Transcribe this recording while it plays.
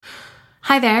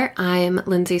Hi there, I'm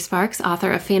Lindsay Sparks,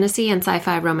 author of fantasy and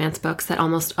sci-fi romance books that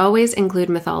almost always include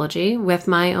mythology with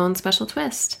my own special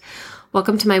twist.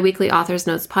 Welcome to my weekly Author's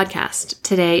Notes podcast.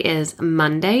 Today is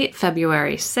Monday,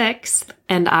 February 6th,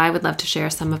 and I would love to share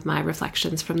some of my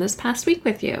reflections from this past week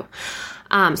with you.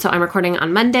 So I'm recording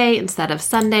on Monday instead of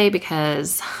Sunday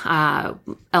because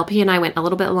LP and I went a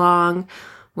little bit long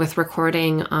with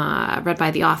recording Read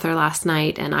by the Author last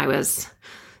night, and I was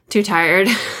too tired.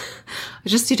 I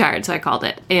was just too tired, so I called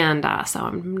it. And so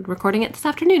I'm recording it this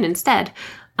afternoon instead.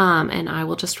 And I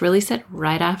will just release it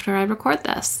right after I record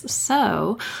this.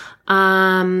 So,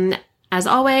 as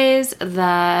always,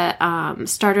 the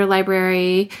starter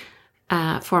library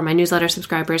for my newsletter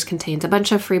subscribers contains a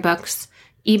bunch of free books,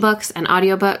 ebooks, and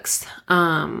audiobooks.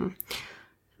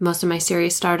 Most of my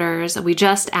series starters. We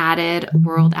just added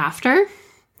World After.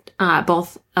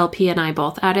 Both LP and I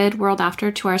both added World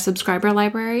After to our subscriber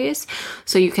libraries.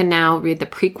 So you can now read the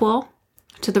prequel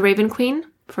to The Raven Queen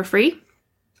for free.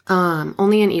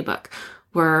 Only an ebook,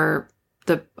 where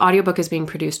the audiobook is being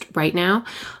produced right now.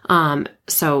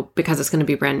 So because it's going to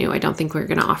be brand new, I don't think we're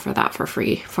going to offer that for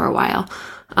free for a while.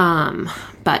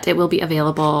 But it will be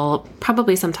available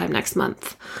probably sometime next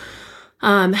month.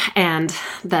 And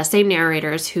the same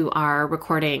narrators who are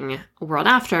recording World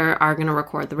After are going to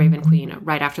record The Raven Queen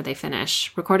right after they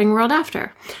finish recording World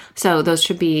After. So those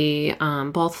should be,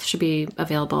 both should be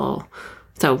available.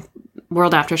 So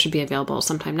World After should be available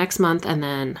sometime next month, and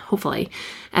then hopefully,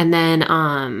 and then,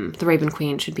 The Raven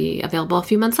Queen should be available a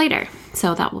few months later.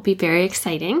 So that will be very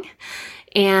exciting.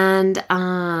 And,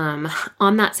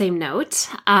 on that same note,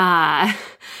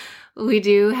 we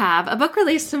do have a book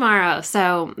release tomorrow.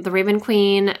 So The Raven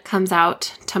Queen comes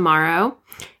out tomorrow,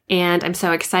 and I'm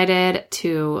so excited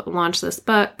to launch this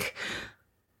book.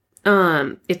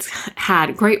 It's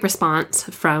had great response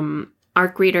from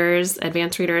ARC readers,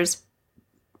 advanced readers,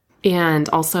 and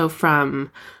also from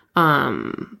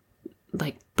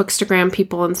like Bookstagram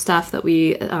people and stuff that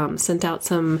we sent out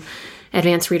some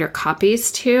advanced reader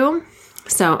copies to.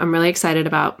 So I'm really excited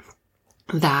about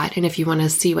that. And if you want to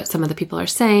see what some of the people are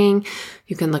saying,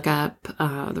 you can look up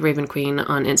The Raven Queen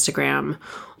on Instagram,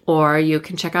 or you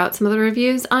can check out some of the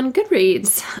reviews on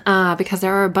Goodreads because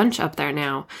there are a bunch up there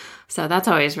now. So that's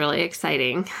always really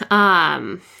exciting.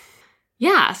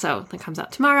 Yeah, so it comes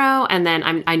out tomorrow. And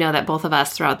then I know that both of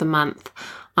us throughout the month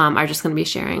are just going to be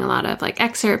sharing a lot of like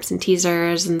excerpts and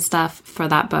teasers and stuff for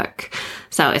that book.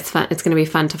 So it's fun. It's going to be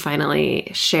fun to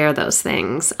finally share those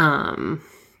things.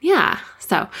 Yeah.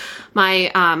 So my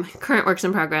current works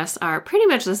in progress are pretty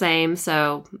much the same.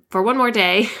 So for one more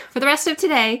day, for the rest of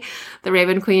today, The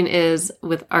Raven Queen is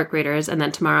with ARC readers, and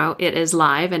then tomorrow it is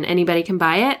live and anybody can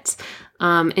buy it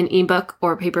in ebook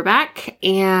or paperback.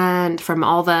 And from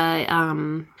all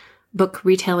the book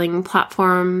retailing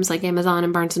platforms like Amazon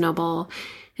and Barnes & Noble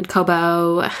and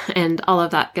Kobo and all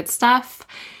of that good stuff.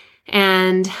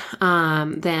 And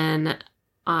then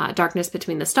Darkness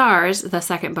Between the Stars, the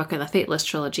second book of the Fateless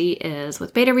trilogy, is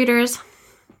with beta readers.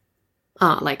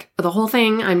 Like the whole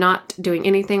thing, I'm not doing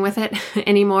anything with it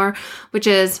anymore, which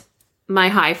is my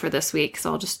high for this week.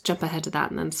 So I'll just jump ahead to that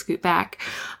and then scoot back.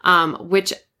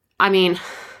 Which, I mean,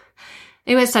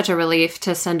 it was such a relief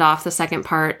to send off the second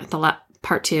part,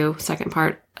 part two, second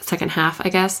half, I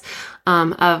guess,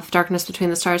 of Darkness Between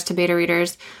the Stars to beta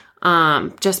readers.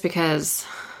 Just because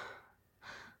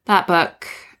that book,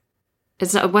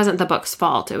 it wasn't the book's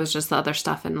fault. It was just the other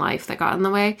stuff in life that got in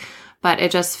the way. But it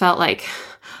just felt like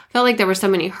there were so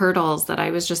many hurdles that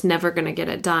I was just never going to get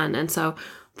it done. And so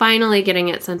finally getting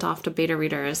it sent off to beta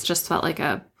readers just felt like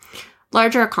a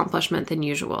larger accomplishment than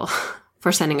usual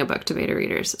for sending a book to beta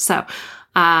readers. So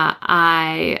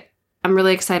I'm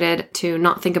really excited to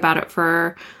not think about it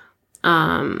for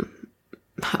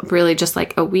really just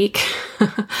like a week,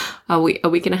 a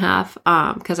week and a half,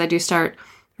 because I do start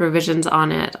revisions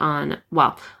on it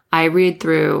I read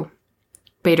through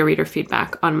beta reader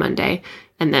feedback on Monday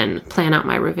and then plan out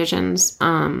my revisions.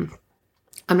 I'm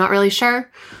not really sure.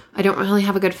 I don't really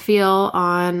have a good feel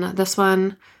on this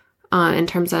one in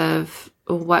terms of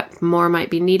what more might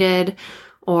be needed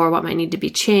or what might need to be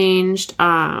changed.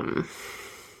 So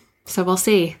we'll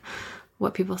see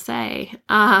what people say.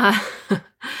 I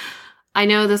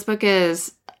know this book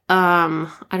is,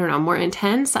 more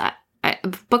intense.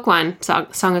 Book one,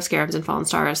 Song of Scarabs and Fallen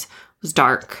Stars, was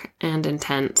dark and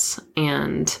intense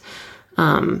and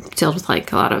dealt with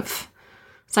like a lot of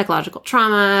psychological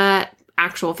trauma,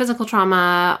 actual physical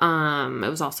trauma. It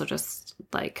was also just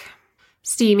like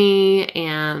steamy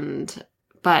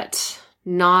but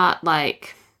not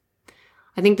like,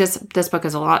 I think this book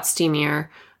is a lot steamier,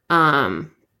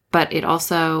 but it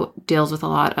also deals with a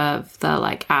lot of the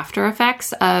like after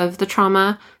effects of the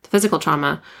trauma, the physical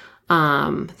trauma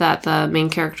that the main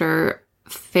character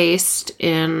faced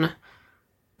in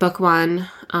book 1,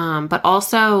 but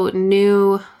also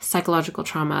new psychological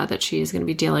trauma that she's going to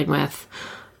be dealing with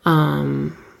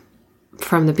from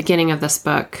the beginning of this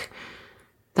book.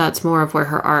 That's more of where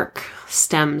her arc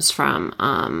stems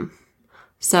from.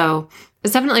 So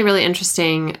it's definitely really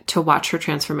interesting to watch her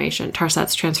transformation,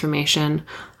 Tarset's transformation.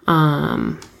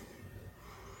 Yeah,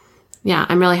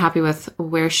 I'm really happy with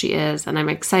where she is, and I'm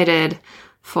excited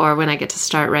for when I get to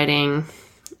start writing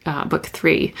book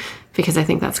 3, because I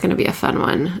think that's going to be a fun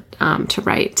one to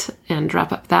write and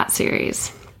wrap up that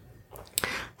series.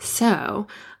 So,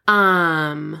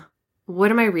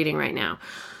 what am I reading right now?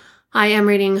 I am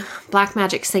reading Black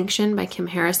Magic Sanction by Kim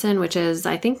Harrison, which is,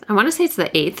 I want to say it's the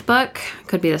 8th book,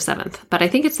 could be the 7th, but I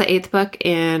think it's the 8th book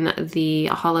in the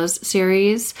Hollows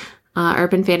series,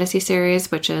 urban fantasy series,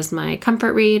 which is my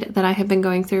comfort read that I have been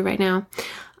going through right now.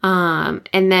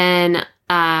 And then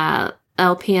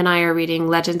LP and I are reading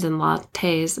Legends and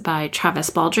Lattes by Travis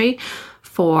Baldree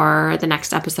for the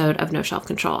next episode of No Shelf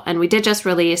Control. And we did just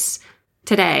release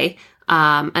today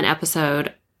an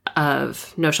episode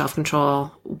of No Shelf Control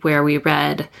where we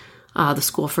read The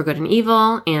School for Good and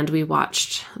Evil, and we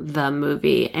watched the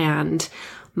movie, and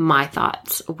my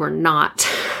thoughts were not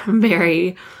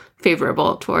very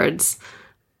favorable towards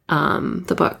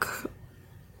the book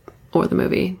or the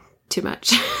movie too much.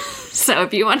 So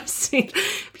if you want to see,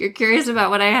 if you're curious about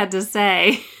what I had to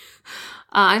say,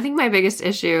 I think my biggest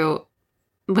issue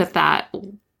with that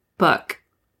book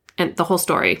and the whole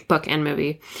story, book and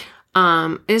movie,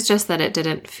 is just that it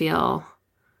didn't feel,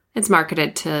 it's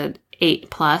marketed to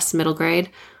 8+ middle grade.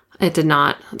 It did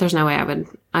not, there's no way I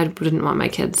wouldn't want my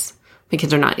kids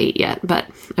are not 8 yet, but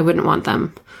I wouldn't want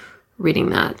them reading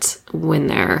that when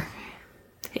they're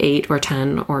 8 or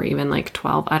 10 or even like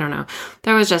 12. I don't know.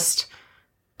 There was just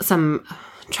some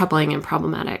troubling and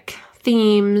problematic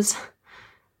themes.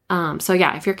 So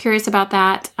yeah, if you're curious about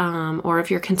that, or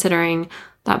if you're considering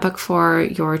that book for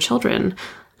your children,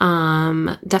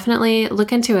 definitely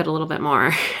look into it a little bit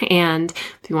more. And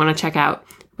if you want to check out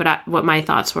what my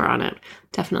thoughts were on it,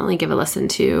 definitely give a listen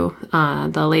to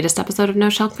the latest episode of No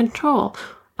Shelf Control,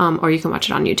 or you can watch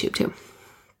it on YouTube too.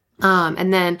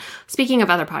 And then speaking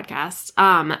of other podcasts,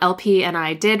 LP and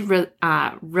I did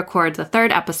record the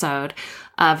 3rd episode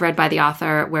of Read by the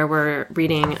Author, where we're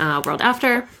reading World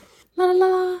After,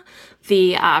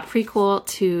 the prequel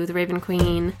to The Raven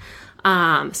Queen.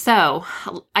 So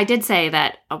I did say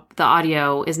that the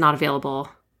audio is not available.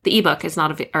 The ebook is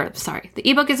not, the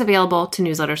ebook is available to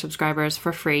newsletter subscribers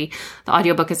for free. The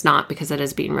audiobook is not, because it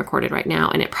is being recorded right now,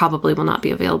 and it probably will not be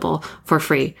available for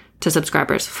free to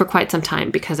subscribers for quite some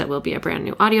time, because it will be a brand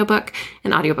new audiobook,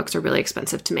 and audiobooks are really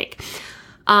expensive to make.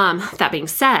 That being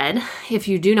said, if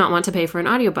you do not want to pay for an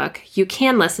audiobook, you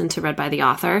can listen to Read by the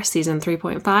Author, season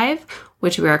 3.5,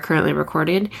 which we are currently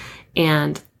recording,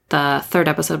 and the 3rd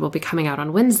episode will be coming out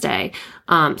on Wednesday.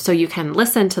 So you can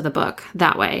listen to the book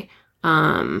that way.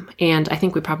 And I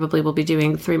think we probably will be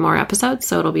doing 3 more episodes.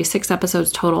 So it'll be 6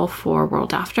 episodes total for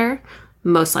World After,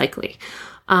 most likely.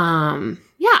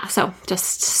 Yeah, so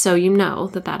just so you know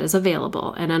that is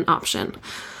available and an option.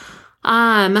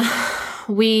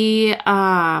 We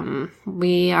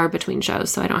are between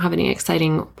shows, so I don't have any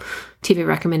exciting TV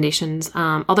recommendations.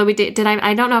 Although we did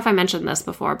I don't know if I mentioned this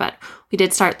before, but we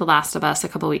did start The Last of Us a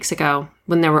couple weeks ago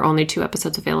when there were only 2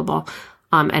 episodes available.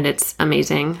 And it's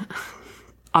amazing,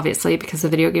 obviously, because the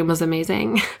video game was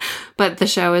amazing, but the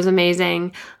show is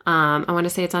amazing. I want to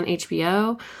say it's on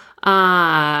HBO.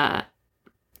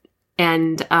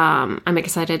 And I'm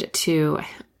excited to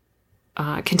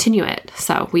continue it.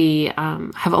 So we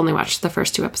have only watched the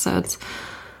first 2 episodes.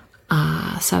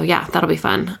 So yeah, that'll be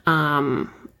fun.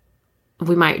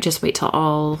 We might just wait till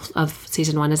all of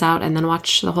season 1 is out and then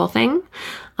watch the whole thing.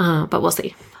 But we'll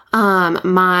see.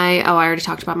 I already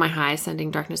talked about my high, sending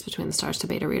Darkness Between the Stars to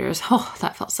beta readers. Oh,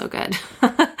 that felt so good.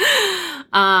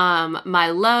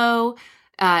 My low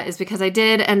is because I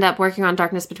did end up working on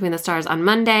Darkness Between the Stars on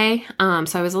Monday.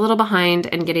 So I was a little behind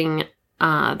in getting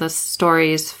the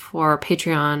stories for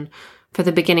Patreon for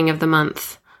the beginning of the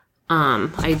month.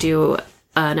 I do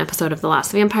an episode of The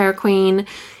Last Vampire Queen,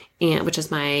 which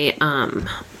is my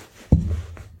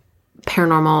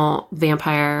paranormal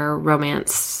vampire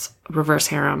romance reverse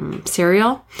harem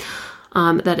serial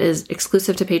that is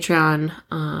exclusive to Patreon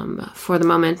for the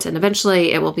moment, and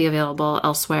eventually it will be available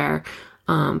elsewhere.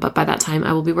 But by that time,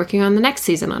 I will be working on the next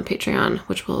season on Patreon,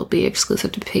 which will be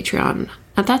exclusive to Patreon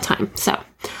at that time. So,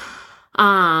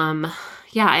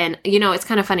 yeah, and it's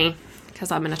kind of funny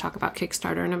because I'm going to talk about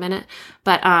Kickstarter in a minute.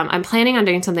 But I'm planning on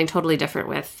doing something totally different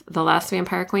with The Last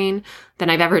Vampire Queen than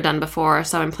I've ever done before.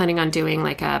 So I'm planning on doing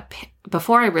like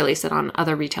before I release it on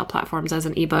other retail platforms as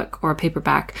an ebook or a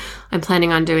paperback, I'm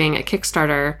planning on doing a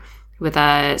Kickstarter with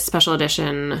a special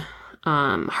edition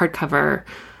hardcover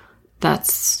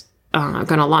that's going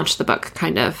to launch the book,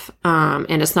 kind of.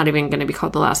 And it's not even going to be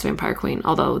called The Last Vampire Queen,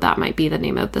 although that might be the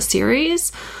name of the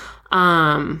series.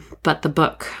 But the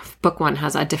book one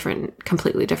has a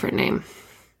completely different name.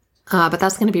 But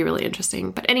that's going to be really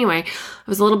interesting. But anyway, I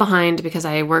was a little behind because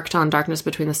I worked on Darkness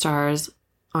Between the Stars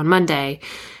on Monday,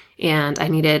 and I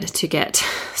needed to get...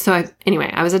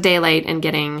 I was a day late in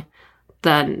getting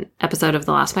the episode of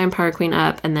The Last Vampire Queen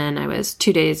up, and then I was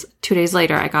 2 days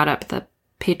later, I got up the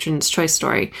Patron's Choice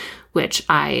story, which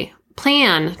I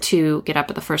plan to get up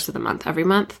at the first of the month every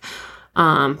month.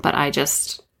 But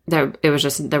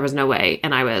there was no way.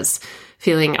 And I was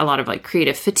feeling a lot of like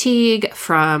creative fatigue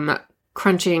from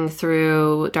crunching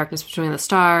through Darkness Between the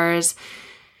Stars.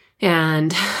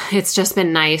 And it's just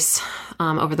been nice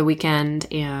over the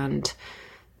weekend and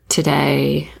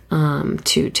today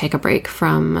to take a break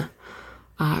from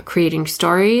creating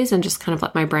stories and just kind of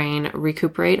let my brain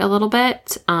recuperate a little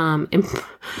bit.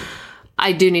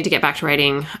 I do need to get back to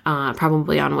writing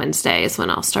probably on Wednesday is when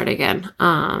I'll start again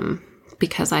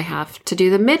because I have to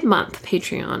do the mid-month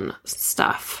Patreon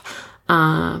stuff,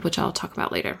 which I'll talk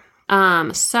about later.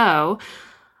 So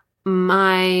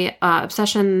my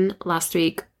obsession last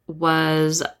week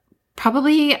was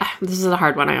probably, this is a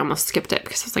hard one. I almost skipped it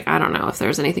because I was like, I don't know if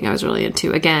there's anything I was really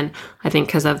into. Again, I think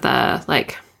because of the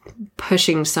like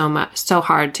pushing so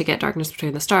hard to get Darkness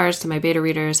Between the Stars to my beta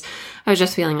readers, I was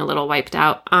just feeling a little wiped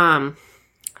out.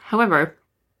 However,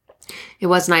 it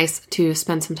was nice to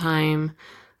spend some time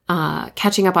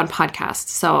catching up on podcasts.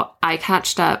 So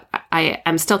I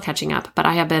am still catching up, but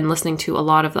I have been listening to a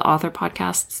lot of the author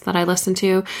podcasts that I listen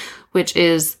to, which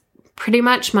is pretty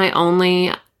much my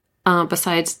only,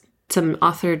 besides some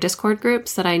author Discord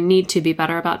groups that I need to be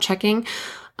better about checking.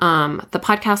 The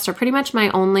podcasts are pretty much my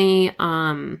only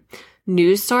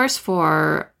news source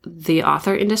for the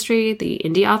author industry, the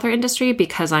indie author industry,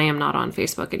 because I am not on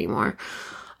Facebook anymore.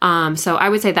 So I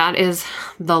would say that is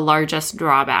the largest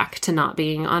drawback to not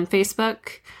being on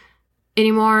Facebook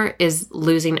anymore, is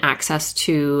losing access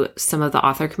to some of the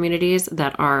author communities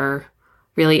that are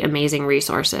really amazing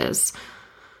resources.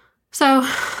 So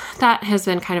that has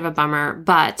been kind of a bummer,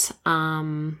 but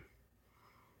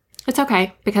it's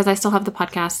okay because I still have the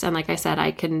podcast, and like I said,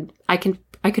 I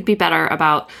could be better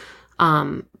about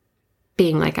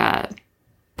being like a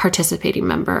participating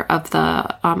member of the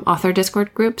author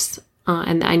Discord groups.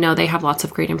 And I know they have lots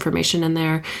of great information in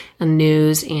there and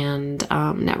news and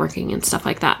networking and stuff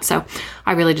like that. So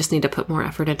I really just need to put more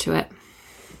effort into it.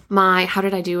 How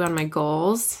did I do on my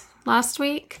goals last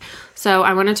week? So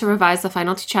I wanted to revise the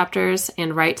final 2 chapters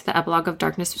and write the epilogue of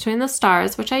Darkness Between the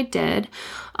Stars, which I did.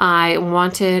 I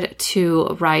wanted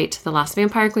to write The Last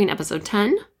Vampire Queen episode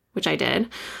 10, which I did.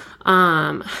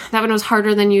 That one was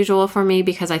harder than usual for me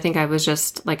because I think I was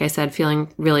just, like I said,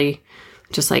 feeling really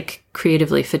just like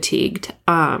creatively fatigued.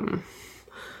 But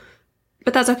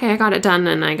that's okay. I got it done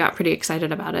and I got pretty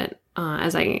excited about it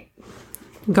as I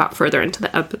got further into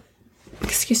the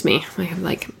excuse me, I have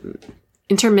like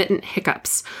intermittent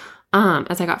hiccups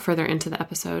as I got further into the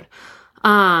episode.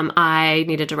 I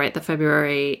needed to write the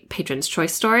February Patron's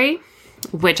Choice story,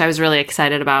 which I was really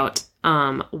excited about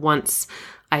once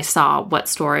I saw what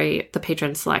story the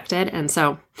patrons selected. And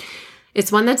so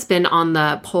it's one that's been on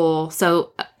the poll.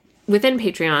 So within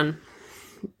Patreon,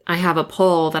 I have a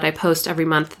poll that I post every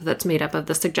month that's made up of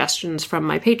the suggestions from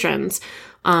my patrons.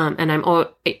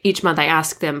 And each month I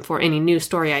ask them for any new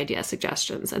story idea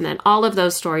suggestions. And then all of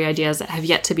those story ideas that have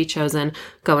yet to be chosen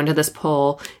go into this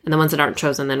poll. And the ones that aren't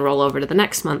chosen then roll over to the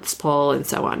next month's poll and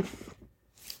so on.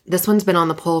 This one's been on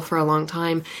the poll for a long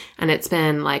time, and it's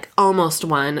been like almost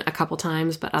won a couple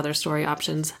times, but other story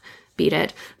options beat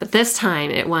it. But this time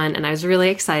it won, and I was really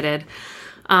excited.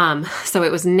 So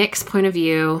it was Nick's point of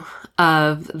view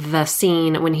of the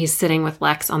scene when he's sitting with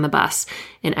Lex on the bus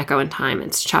in Echo in Time.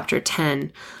 It's chapter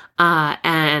 10.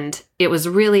 And it was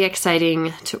really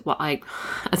exciting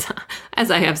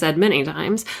as I have said many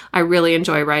times, I really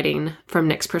enjoy writing from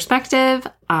Nick's perspective.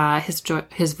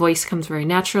 His voice comes very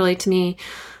naturally to me.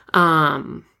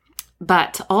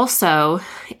 But also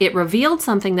it revealed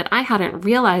something that I hadn't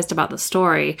realized about the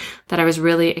story that I was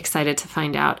really excited to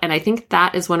find out. And I think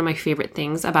that is one of my favorite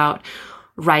things about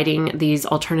writing these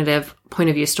alternative point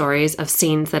of view stories of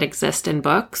scenes that exist in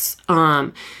books.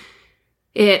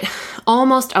 It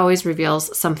almost always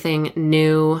reveals something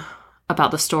new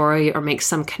about the story or makes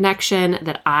some connection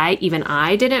that I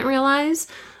didn't realize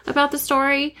about the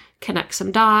story, connects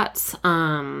some dots,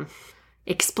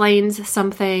 explains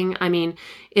something. I mean,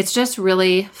 it's just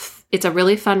it's a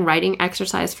really fun writing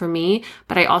exercise for me,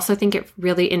 but I also think it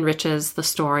really enriches the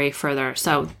story further.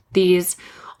 So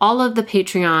all of the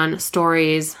Patreon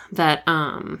stories that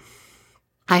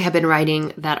I have been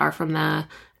writing that are from the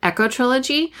Echo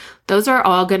trilogy, those are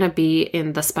all going to be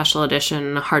in the special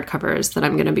edition hardcovers that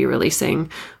I'm going to be releasing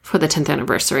for the 10th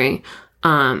anniversary.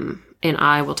 And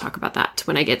I will talk about that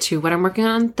when I get to what I'm working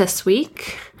on this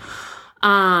week.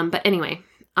 But anyway,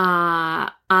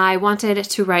 I wanted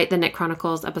to write the Knit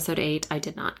Chronicles episode 8. I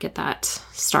did not get that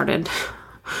started,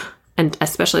 and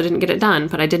especially didn't get it done,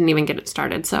 but I didn't even get it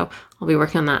started. So I'll be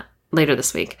working on that later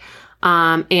this week.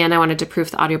 And I wanted to proof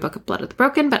the audiobook of Blood of the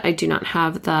Broken, but I do not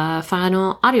have the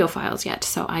final audio files yet,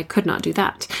 so I could not do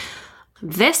that.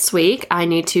 This week, I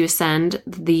need to send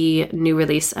the new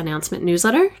release announcement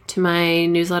newsletter to my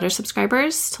newsletter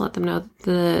subscribers to let them know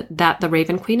that the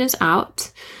Raven Queen is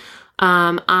out.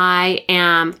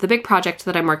 The big project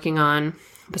that I'm working on,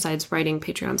 besides writing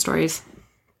Patreon stories,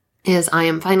 is I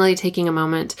am finally taking a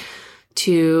moment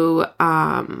to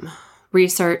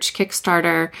research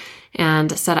Kickstarter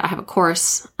and I have a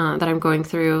course that I'm going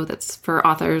through that's for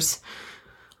authors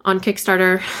on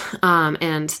Kickstarter,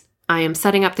 and I am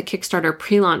setting up the Kickstarter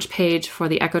pre-launch page for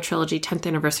the Echo Trilogy 10th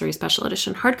Anniversary Special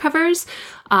Edition hardcovers,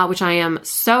 which I am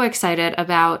so excited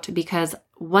about because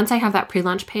once I have that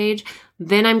pre-launch page,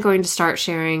 then I'm going to start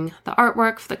sharing the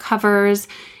artwork for the covers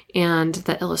and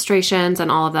the illustrations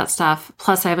and all of that stuff.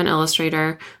 Plus, I have an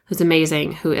illustrator who's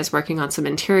amazing, who is working on some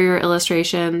interior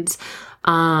illustrations,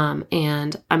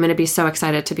 and I'm going to be so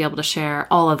excited to be able to share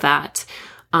all of that,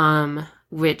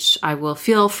 which I will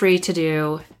feel free to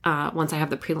do once I have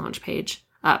the pre-launch page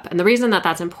up. And the reason that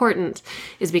that's important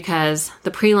is because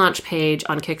the pre-launch page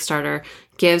on Kickstarter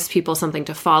gives people something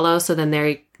to follow, so then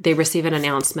they receive an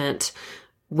announcement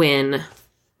when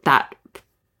that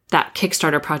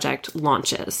Kickstarter project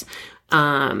launches.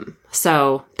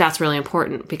 So that's really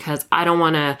important because I don't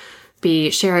want to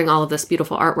be sharing all of this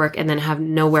beautiful artwork and then have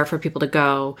nowhere for people to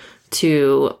go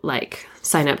to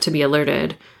sign up to be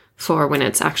alerted for when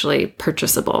it's actually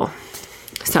purchasable.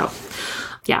 So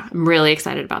yeah, I'm really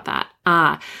excited about that.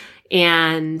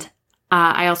 And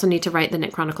I also need to write the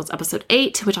Knit Chronicles episode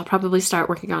 8, which I'll probably start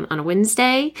working on a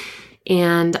Wednesday.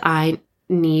 And I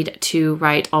need to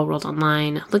write All World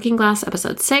Online Looking Glass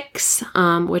episode 6,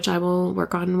 which I will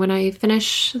work on when I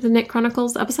finish the Knit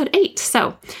Chronicles episode 8.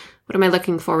 So what am I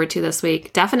looking forward to this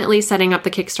week? Definitely setting up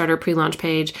the Kickstarter pre-launch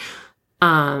page,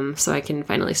 so I can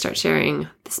finally start sharing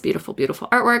this beautiful, beautiful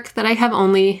artwork that I have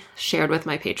only shared with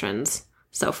my patrons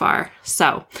so far.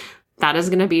 So that is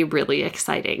going to be really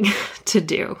exciting to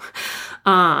do.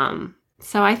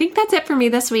 So I think that's it for me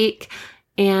this week,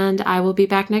 and I will be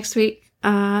back next week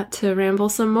to ramble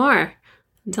some more.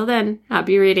 Until then,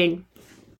 happy reading.